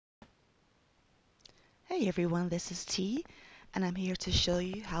Everyone, this is T, and I'm here to show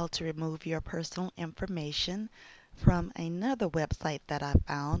you how to remove your personal information from another website that I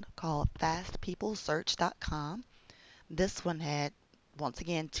found called fastpeoplesearch.com. This one had, once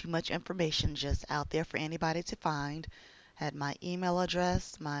again, too much information just out there for anybody to find. Had my email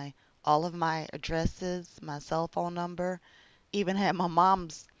address, my all of my addresses, my cell phone number, even had my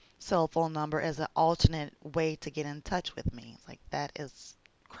mom's cell phone number as an alternate way to get in touch with me. It's like that is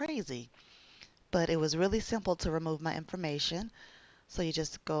crazy. But it was really simple to remove my information. So you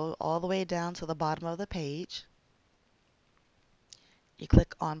just go all the way down to the bottom of the page. You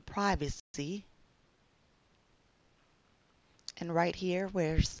click on privacy. And right here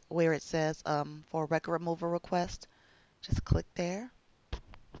where it says for record removal request, just click there.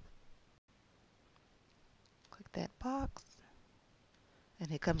 Click that box. And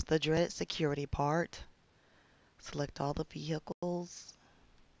here comes the dreaded security part. Select all the vehicles.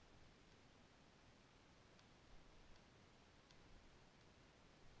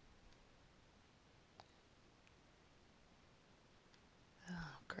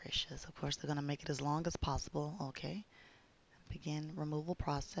 Oh, gracious. Of course, they're going to make it as long as possible. Okay. Begin removal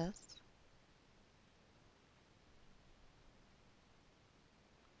process.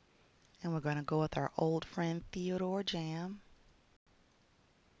 And we're going to go with our old friend Theodore Jam.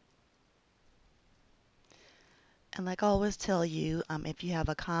 And like I always tell you, if you have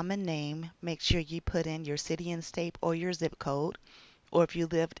a common name, make sure you put in your city and state or your zip code. Or if you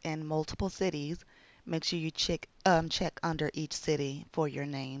lived in multiple cities, make sure you check under each city for your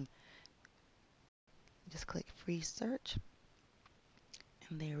name. Just click free search.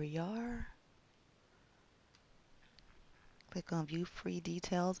 And there we are. Click on view free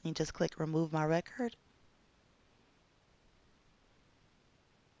details and just click remove my record.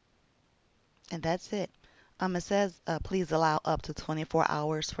 And that's it. It says please allow up to 24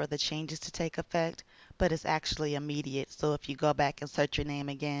 hours for the changes to take effect, but it's actually immediate. So if you go back and search your name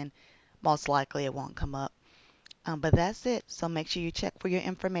again, most likely it won't come up. But that's it. So make sure you check for your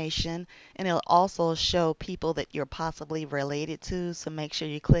information, and it'll also show people that you're possibly related to. So make sure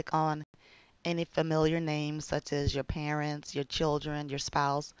you click on any familiar names, such as your parents, your children, your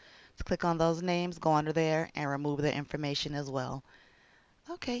spouse. So click on those names, go under there, and remove their information as well.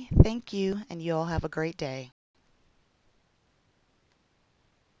 Okay, thank you, and you all have a great day.